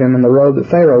father gave him, and the robe that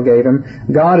Pharaoh gave him.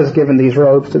 God has given these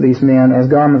robes to these men as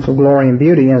garments of glory and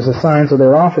beauty, as the signs of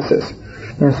their offices.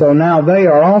 And so now they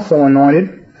are also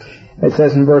anointed. It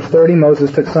says in verse 30,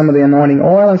 Moses took some of the anointing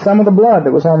oil and some of the blood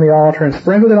that was on the altar and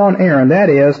sprinkled it on Aaron, that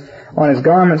is, on his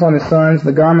garments, on his sons,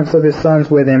 the garments of his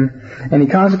sons with him. And he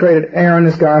consecrated Aaron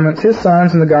his garments, his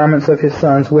sons, and the garments of his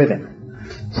sons with him.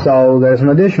 So there's an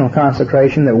additional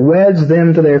consecration that weds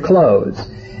them to their clothes.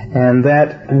 And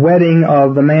that wedding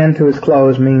of the man to his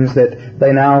clothes means that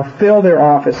they now fill their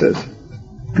offices.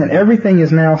 And everything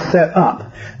is now set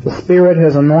up. The Spirit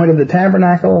has anointed the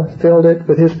tabernacle, filled it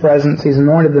with His presence. He's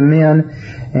anointed the men,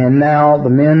 and now the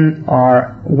men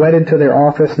are wedded to their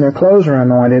office, and their clothes are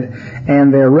anointed,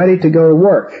 and they're ready to go to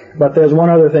work. But there's one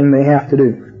other thing they have to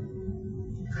do.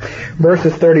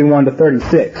 Verses 31 to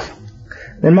 36.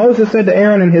 Then Moses said to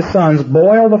Aaron and his sons,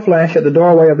 boil the flesh at the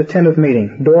doorway of the tent of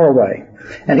meeting, doorway,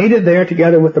 and eat it there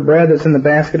together with the bread that's in the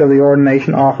basket of the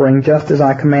ordination offering, just as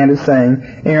I commanded,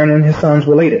 saying, Aaron and his sons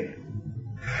will eat it.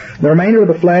 The remainder of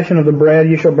the flesh and of the bread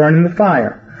you shall burn in the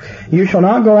fire. You shall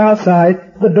not go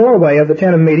outside the doorway of the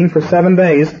tent of meeting for 7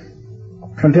 days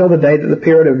until the day that the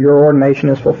period of your ordination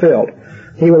is fulfilled.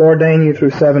 He will ordain you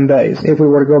through 7 days. If we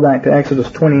were to go back to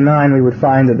Exodus 29, we would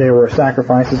find that there were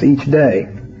sacrifices each day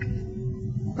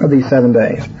of these 7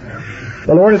 days.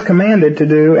 The Lord is commanded to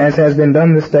do as has been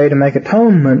done this day to make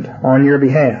atonement on your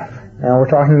behalf. Now we're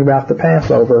talking about the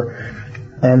Passover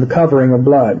and the covering of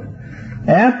blood.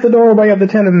 At the doorway of the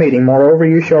tent of meeting, moreover,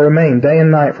 you shall remain day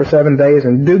and night for 7 days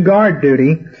and do guard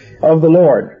duty of the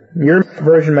Lord. Your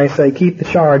version may say keep the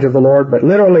charge of the Lord, but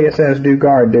literally it says do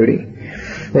guard duty,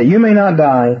 that you may not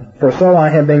die, for so I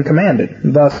have been commanded.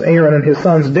 Thus Aaron and his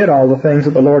sons did all the things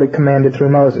that the Lord had commanded through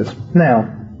Moses.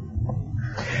 Now,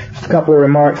 just a couple of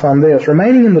remarks on this.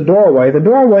 Remaining in the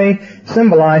doorway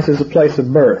symbolizes a place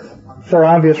of birth, for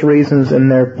obvious reasons,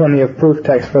 and there are plenty of proof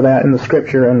texts for that in the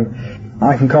Scripture, and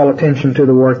I can call attention to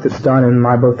the work that's done in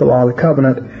my book, The Law of the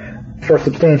Covenant, for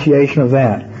substantiation of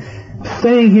that.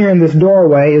 Staying here in this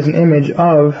doorway is an image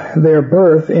of their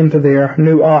birth into their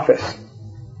new office,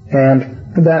 and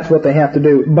that's what they have to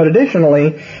do. But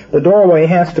additionally, the doorway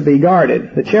has to be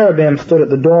guarded. The cherubim stood at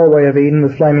the doorway of Eden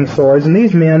with flaming swords, and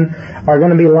these men are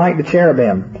going to be like the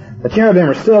cherubim. The cherubim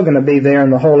are still going to be there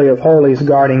in the Holy of Holies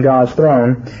guarding God's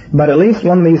throne, but at least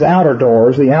one of these outer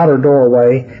doors, the outer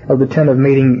doorway of the tent of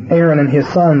meeting, Aaron and his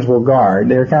sons will guard.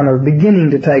 They're kind of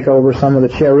beginning to take over some of the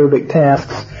cherubic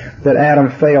tasks that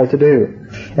Adam failed to do.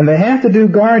 And they have to do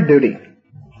guard duty.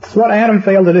 It's what Adam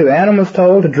failed to do. Adam was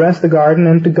told to dress the garden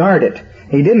and to guard it.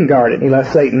 He didn't guard it. He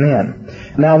let Satan in.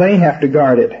 Now they have to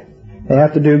guard it. They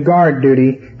have to do guard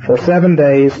duty for 7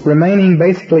 days, remaining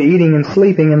basically eating and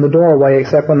sleeping in the doorway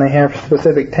except when they have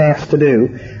specific tasks to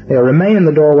do. They'll remain in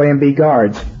the doorway and be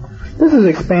guards. This is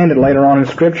expanded later on in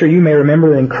Scripture. You may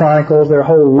remember that in Chronicles there are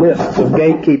whole lists of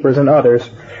gatekeepers and others.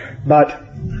 But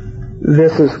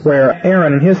this is where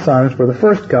Aaron and his sons were the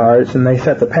first guards, and they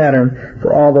set the pattern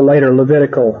for all the later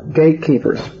Levitical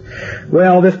gatekeepers.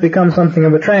 Well, this becomes something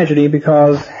of a tragedy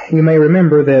because you may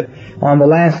remember that on the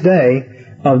last day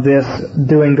of this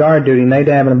doing guard duty,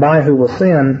 Nadab and Abihu will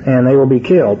sin and they will be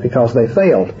killed because they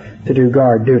failed to do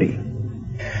guard duty.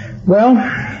 Well,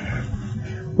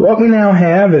 what we now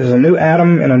have is a new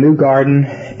Adam in a new garden,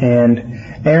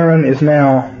 and Aaron is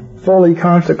now fully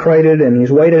consecrated, and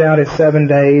he's waited out his 7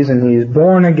 days, and he's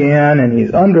born again, and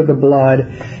he's under the blood,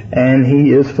 and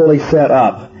he is fully set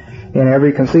up in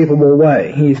every conceivable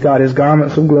way. He's got his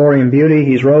garments of glory and beauty,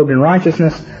 he's robed in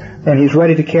righteousness, and he's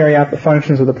ready to carry out the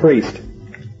functions of the priest.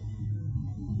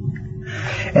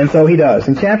 And so he does.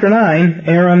 In chapter 9,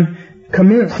 Aaron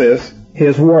commences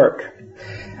his work.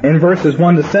 In verses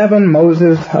 1 to 7,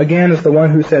 Moses, again, is the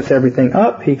one who sets everything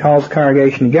up. He calls the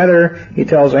congregation together. He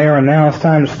tells Aaron, now it's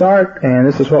time to start, and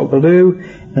this is what we'll do.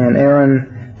 And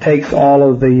Aaron takes all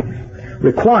of the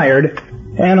required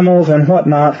animals and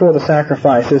whatnot for the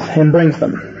sacrifices and brings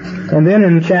them. And then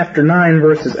in chapter 9,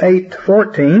 verses 8 to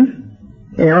 14,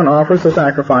 Aaron offers the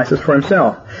sacrifices for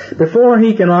himself. Before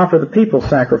he can offer the people's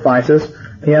sacrifices,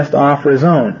 he has to offer his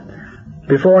own.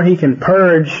 Before he can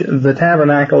purge the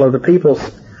tabernacle of the people's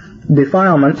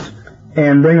defilements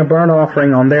and bring a burnt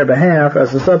offering on their behalf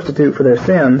as a substitute for their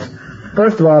sins,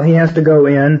 first of all, he has to go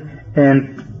in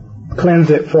and cleanse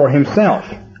it for himself,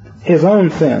 his own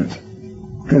sins.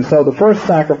 And so the first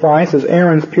sacrifice is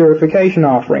Aaron's purification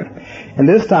offering. And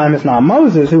this time it's not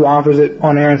Moses who offers it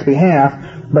on Aaron's behalf,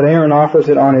 but Aaron offers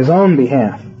it on his own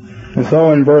behalf. And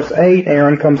so in verse 8,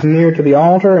 Aaron comes near to the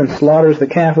altar and slaughters the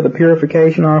calf of the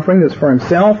purification offering that's for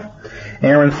himself.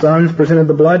 Aaron's sons presented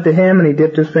the blood to him, and he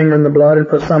dipped his finger in the blood and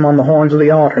put some on the horns of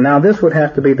the altar. Now this would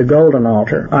have to be the golden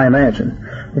altar, I imagine.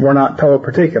 We're not told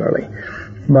particularly.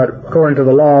 But according to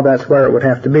the law, that's where it would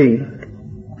have to be.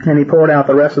 And he poured out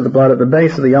the rest of the blood at the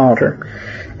base of the altar.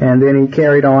 And then he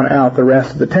carried on out the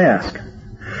rest of the task.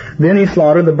 Then he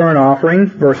slaughtered the burnt offering,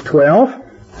 verse 12,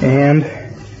 and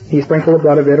he sprinkled the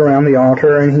blood of it around the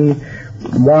altar, and he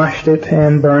washed it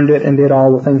and burned it and did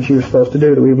all the things you were supposed to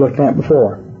do that we've looked at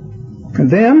before. And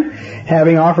then,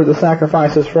 having offered the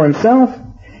sacrifices for himself,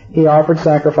 he offered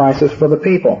sacrifices for the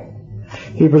people.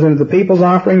 He presented the people's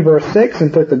offering, verse 6,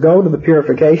 and took the goat of the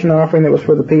purification offering that was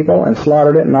for the people, and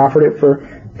slaughtered it and offered it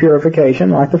for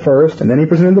purification like the first. And then he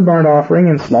presented the burnt offering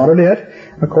and slaughtered it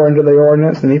according to the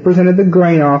ordinance. And he presented the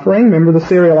grain offering. Remember, the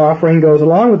cereal offering goes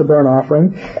along with the burnt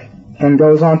offering and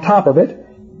goes on top of it.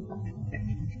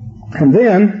 And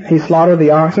then he slaughtered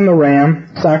the ox and the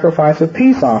ram, sacrifice of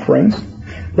peace offerings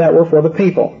that were for the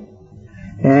people.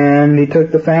 And he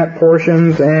took the fat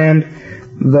portions, and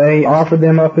they offered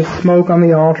them up as smoke on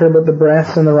the altar, but the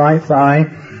breasts and the right thigh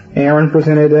Aaron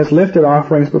presented as lifted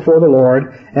offerings before the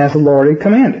Lord, as the Lord had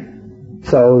commanded.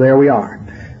 So there we are.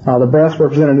 The breasts were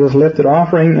presented as lifted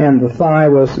offering, and the thigh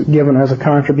was given as a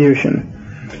contribution.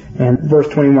 And verse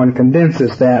 21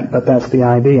 condenses that, but that's the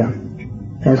idea.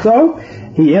 And so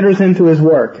he enters into his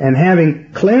work, and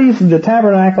having cleansed the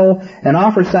tabernacle and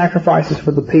offered sacrifices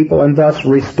for the people, and thus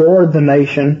restored the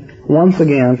nation once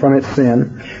again from its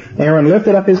sin, Aaron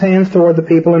lifted up his hands toward the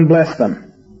people and blessed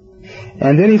them.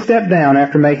 And then he stepped down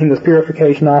after making this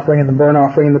purification offering and the burnt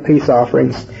offering and the peace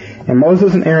offerings. And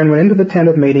Moses and Aaron went into the tent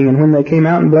of meeting, and when they came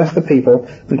out and blessed the people,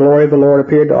 the glory of the Lord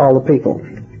appeared to all the people.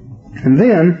 And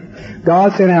then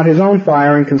God sent out his own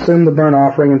fire and consumed the burnt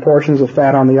offering and portions of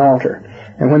fat on the altar.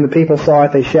 And when the people saw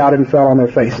it, they shouted and fell on their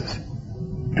faces.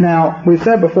 Now, we've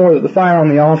said before that the fire on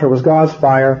the altar was God's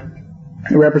fire.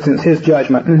 It represents his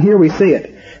judgment. And here we see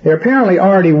it. There apparently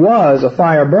already was a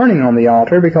fire burning on the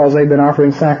altar because they'd been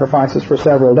offering sacrifices for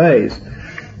several days.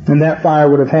 And that fire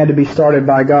would have had to be started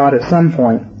by God at some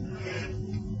point.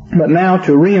 But now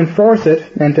to reinforce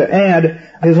it and to add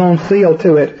his own seal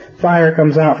to it, fire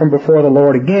comes out from before the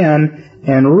Lord again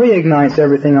and reignites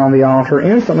everything on the altar,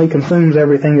 instantly consumes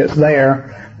everything that's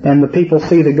there, and the people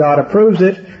see that God approves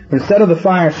it. Instead of the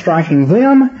fire striking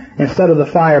them, instead of the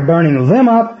fire burning them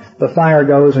up, the fire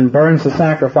goes and burns the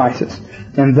sacrifices,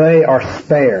 and they are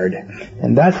spared.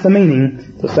 And that's the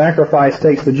meaning. The sacrifice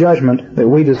takes the judgment that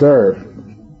we deserve.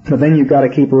 But then you've got to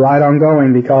keep right on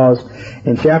going, because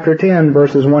in chapter 10,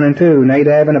 verses 1 and 2,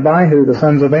 Nadab and Abihu, the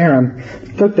sons of Aaron,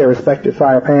 took their respective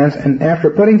fire pans, and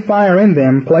after putting fire in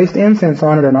them, placed incense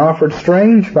on it and offered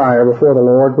strange fire before the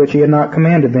Lord, which he had not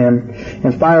commanded them.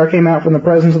 And fire came out from the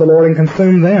presence of the Lord and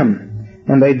consumed them,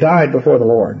 and they died before the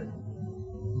Lord.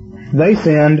 They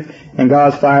sinned, and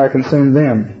God's fire consumed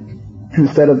them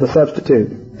instead of the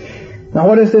substitute. Now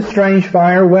what is this strange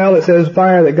fire? Well, it says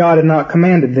fire that God had not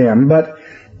commanded them, but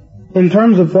in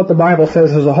terms of what the Bible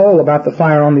says as a whole about the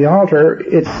fire on the altar,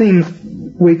 it seems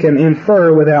we can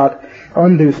infer without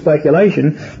undue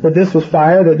speculation that this was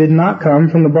fire that did not come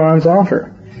from the bronze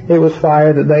altar. It was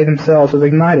fire that they themselves have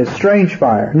ignited. Strange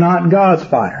fire, not God's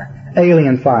fire,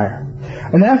 alien fire.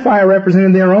 And that fire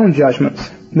represented their own judgments.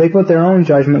 They put their own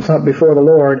judgments up before the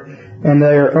Lord, and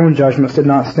their own judgments did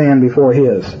not stand before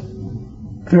his.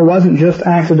 It wasn't just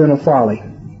accidental folly.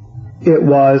 It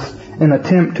was an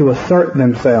attempt to assert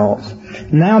themselves.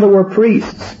 Now that we're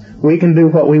priests, we can do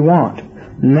what we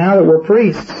want. Now that we're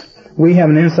priests, we have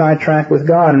an inside track with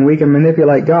God, and we can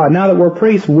manipulate God. Now that we're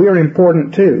priests, we're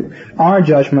important too. Our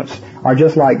judgments are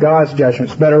just like God's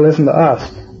judgments. Better listen to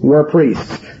us. We're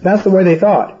priests. That's the way they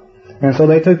thought. And so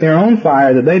they took their own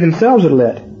fire that they themselves had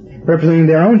lit, representing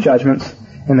their own judgments,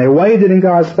 and they waved it in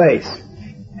God's face,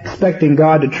 expecting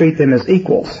God to treat them as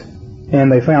equals.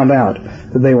 And they found out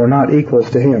that they were not equals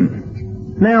to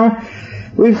him. Now,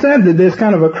 we've said that this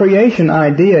kind of a creation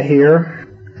idea here,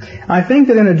 I think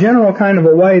that in a general kind of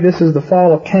a way, this is the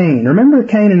fall of Cain. Remember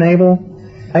Cain and Abel?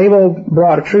 Abel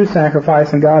brought a true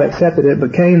sacrifice and God accepted it,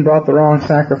 but Cain brought the wrong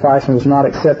sacrifice and was not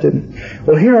accepted.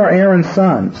 Well, here are Aaron's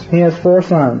sons. He has 4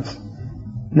 sons: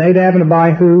 Nadab and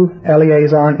Abihu,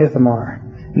 Eleazar, and Ithamar.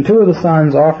 And 2 of the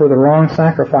sons offer the wrong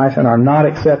sacrifice and are not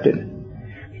accepted.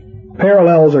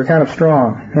 Parallels are kind of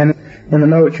strong. And in the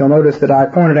notes you'll notice that I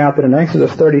pointed out that in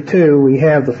Exodus 32 we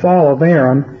have the fall of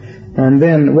Aaron, and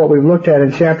then what we've looked at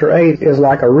in chapter 8 is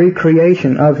like a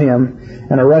recreation of him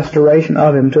and a restoration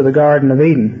of him to the Garden of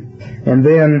Eden. And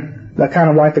then kind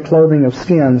of like the clothing of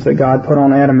skins that God put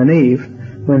on Adam and Eve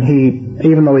when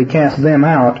even though he cast them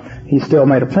out, he still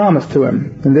made a promise to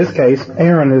him. In this case,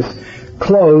 Aaron is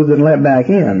clothed and let back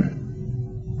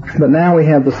in. But now we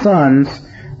have the sons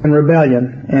in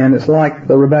rebellion, and it's like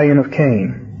the rebellion of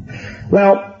Cain.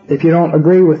 Well, if you don't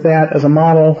agree with that as a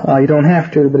model, you don't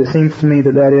have to, but it seems to me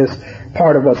that that is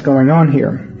part of what's going on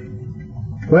here.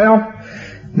 Well,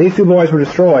 these 2 boys were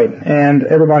destroyed, and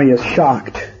everybody is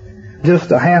shocked.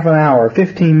 Just a half an hour,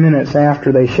 15 minutes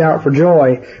after they shout for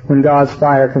joy when God's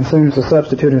fire consumes the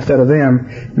substitute instead of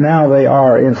them, now they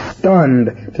are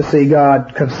stunned to see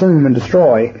God consume and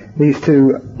destroy these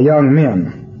 2 young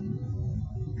men.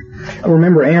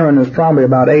 Remember, Aaron is probably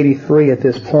about 83 at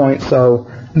this point,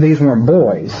 so these weren't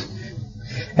boys.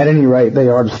 At any rate, they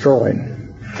are destroyed.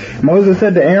 Moses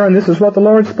said to Aaron, "This is what the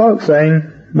Lord spoke, saying,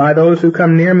 By those who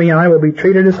come near me I will be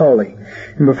treated as holy,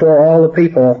 and before all the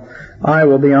people I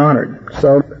will be honored."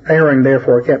 So Aaron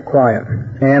therefore kept quiet.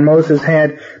 And Moses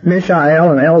had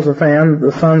Mishael and Elzaphan,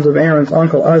 the sons of Aaron's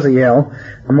uncle Uzziel,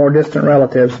 more distant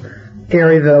relatives,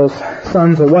 carry those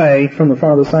sons away from the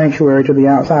front of the sanctuary to the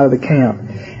outside of the camp.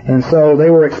 And so they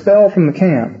were expelled from the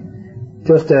camp,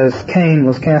 just as Cain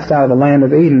was cast out of the land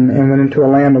of Eden and went into a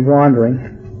land of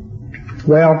wandering.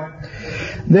 Well,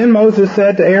 then Moses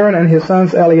said to Aaron and his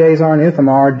sons Eleazar and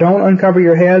Ithamar, "Don't uncover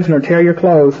your heads nor tear your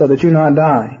clothes, so that you not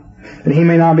die, that he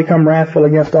may not become wrathful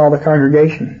against all the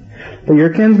congregation. For your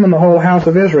kinsmen, the whole house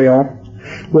of Israel,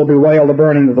 will bewail the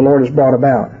burning that the Lord has brought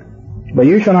about. But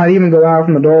you shall not even go out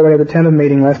from the doorway of the tent of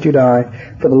meeting, lest you die,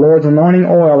 for the Lord's anointing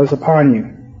oil is upon you."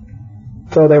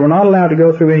 So they were not allowed to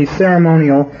go through any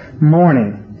ceremonial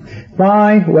mourning.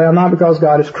 Why? Well, not because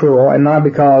God is cruel, and not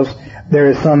because there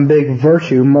is some big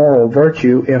virtue, moral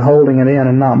virtue, in holding it in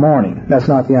and not mourning. That's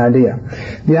not the idea.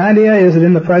 The idea is that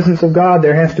in the presence of God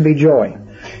there has to be joy.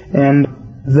 And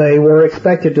they were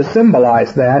expected to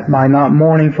symbolize that by not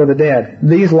mourning for the dead.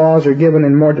 These laws are given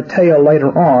in more detail later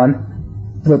on,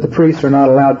 that the priests are not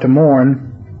allowed to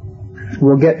mourn.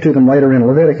 We'll get to them later in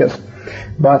Leviticus.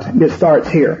 But it starts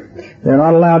here. They're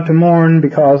not allowed to mourn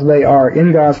because they are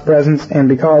in God's presence, and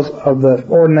because of the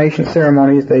ordination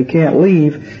ceremonies, they can't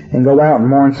leave and go out and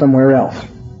mourn somewhere else.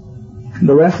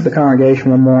 The rest of the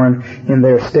congregation will mourn in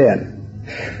their stead.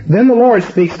 Then the Lord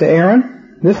speaks to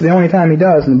Aaron. This is the only time he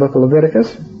does in the book of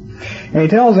Leviticus. And he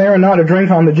tells Aaron not to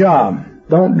drink on the job.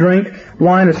 Don't drink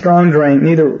wine or strong drink,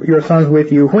 neither your sons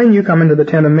with you, when you come into the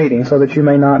tent of meeting, so that you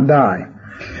may not die.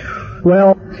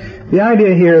 Well, the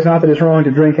idea here is not that it's wrong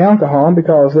to drink alcohol,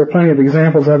 because there are plenty of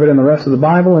examples of it in the rest of the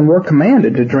Bible, and we're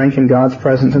commanded to drink in God's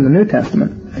presence in the New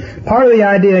Testament. Part of the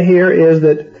idea here is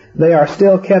that they are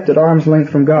still kept at arm's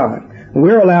length from God.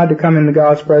 We're allowed to come into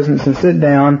God's presence and sit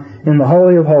down in the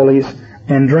Holy of Holies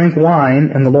and drink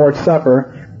wine in the Lord's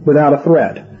Supper without a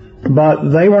threat. But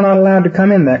they were not allowed to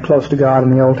come in that close to God in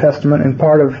the Old Testament, and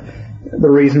part of the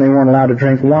reason they weren't allowed to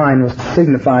drink wine was to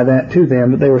signify that to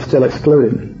them, that they were still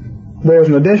excluded. There's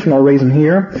an additional reason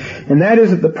here, and that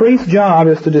is that the priest's job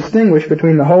is to distinguish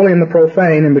between the holy and the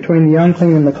profane, and between the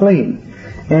unclean and the clean.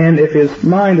 And if his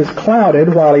mind is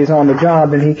clouded while he's on the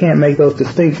job, then he can't make those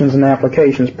distinctions and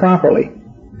applications properly.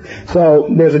 So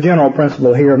there's a general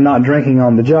principle here of not drinking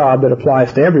on the job that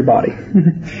applies to everybody.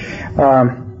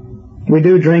 We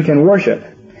do drink in worship,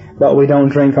 but we don't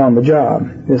drink on the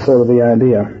job, is sort of the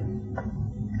idea.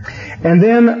 And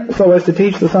then, so as to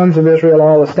teach the sons of Israel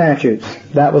all the statutes.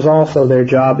 That was also their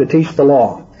job, to teach the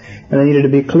law. And they needed to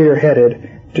be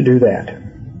clear-headed to do that.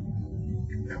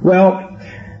 Well,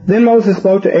 then Moses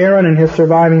spoke to Aaron and his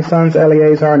surviving sons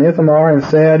Eleazar and Ithamar and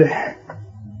said,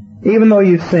 "Even though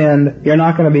you've sinned, you're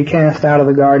not going to be cast out of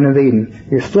the Garden of Eden.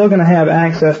 You're still going to have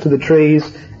access to the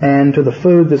trees and to the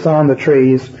food that's on the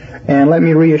trees, and let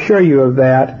me reassure you of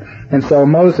that." And so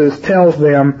Moses tells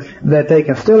them that they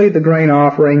can still eat the grain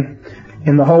offering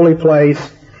in the holy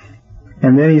place.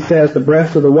 And then he says the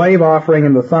breast of the wave offering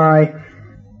and the thigh,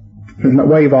 the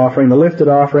wave offering, the lifted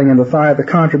offering and the thigh of the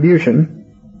contribution,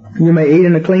 you may eat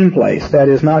in a clean place. That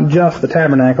is not just the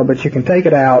tabernacle, but you can take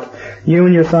it out, you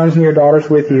and your sons and your daughters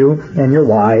with you, and your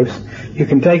wives. You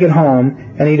can take it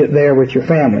home and eat it there with your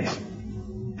families.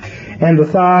 and the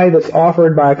thigh that's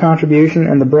offered by a contribution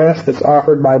and the breast that's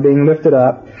offered by being lifted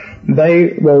up,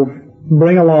 they will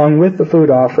bring along with the food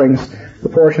offerings the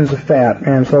portions of fat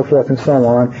and so forth and so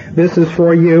on. This is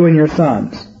for you and your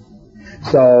sons.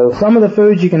 So some of the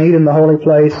foods you can eat in the holy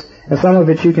place, and some of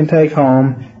it you can take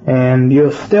home, and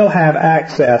you'll still have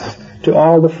access to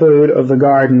all the food of the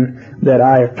garden that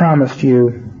I have promised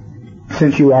you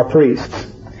since you are priests.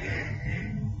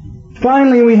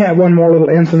 Finally, we have one more little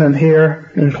incident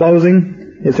here in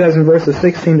closing. It says in verses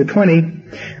 16 to 20,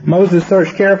 Moses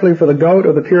searched carefully for the goat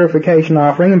of the purification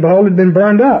offering, and behold, it had been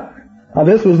burned up. Now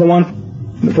this was the one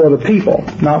for the people,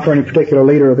 not for any particular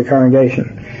leader of the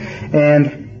congregation.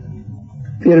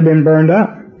 And it had been burned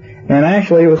up. And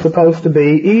actually it was supposed to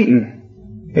be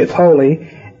eaten. It's holy,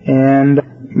 and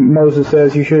Moses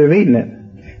says you should have eaten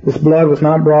it. This blood was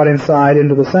not brought inside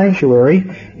into the sanctuary.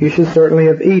 You should certainly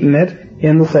have eaten it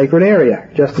in the sacred area,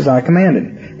 just as I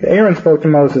commanded. Aaron spoke to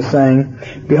Moses, saying,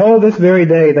 Behold, this very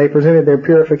day they presented their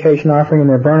purification offering and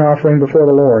their burnt offering before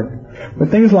the Lord. When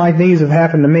things like these have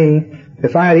happened to me,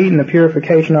 if I had eaten the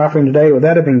purification offering today, would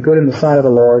that have been good in the sight of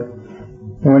the Lord?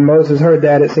 And when Moses heard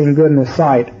that, it seemed good in his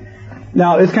sight.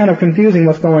 Now, it's kind of confusing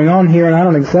what's going on here, and I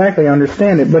don't exactly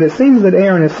understand it, but it seems that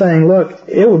Aaron is saying, look,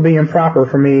 it would be improper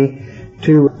for me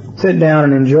to sit down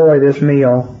and enjoy this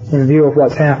meal in view of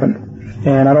what's happened.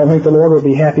 And I don't think the Lord would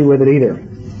be happy with it either.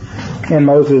 And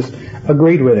Moses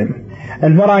agreed with him.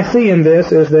 And what I see in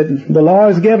this is that the law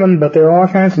is given, but there are all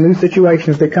kinds of new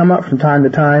situations that come up from time to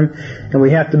time, and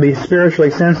we have to be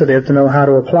spiritually sensitive to know how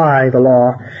to apply the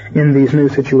law in these new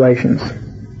situations.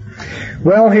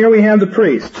 Well, here we have the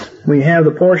priests. We have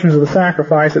the portions of the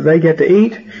sacrifice that they get to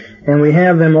eat, and we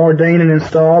have them ordained and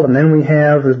installed, and then we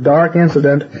have this dark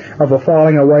incident of a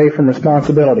falling away from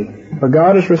responsibility. But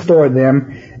God has restored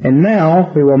them, and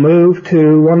now we will move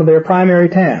to one of their primary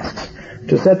tasks,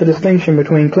 to set the distinction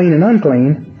between clean and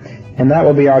unclean, and that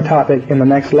will be our topic in the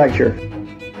next lecture.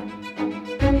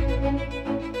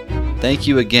 Thank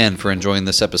you again for enjoying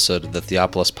this episode of the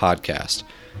Theopolis Podcast.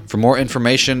 For more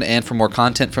information and for more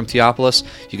content from Theopolis,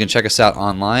 you can check us out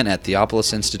online at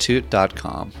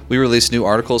theopolisinstitute.com. We release new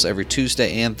articles every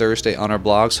Tuesday and Thursday on our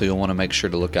blog, so you'll want to make sure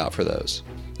to look out for those.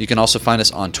 You can also find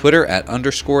us on Twitter at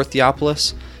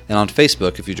 _Theopolis, and on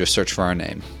Facebook if you just search for our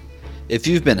name. If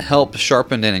you've been helped,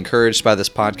 sharpened, and encouraged by this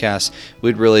podcast,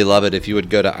 we'd really love it if you would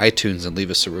go to iTunes and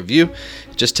leave us a review.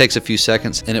 It just takes a few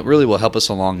seconds, and it really will help us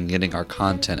along in getting our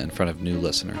content in front of new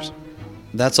listeners.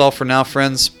 That's all for now,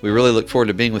 friends. We really look forward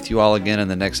to being with you all again in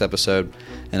the next episode.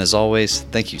 And as always,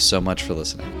 thank you so much for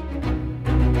listening.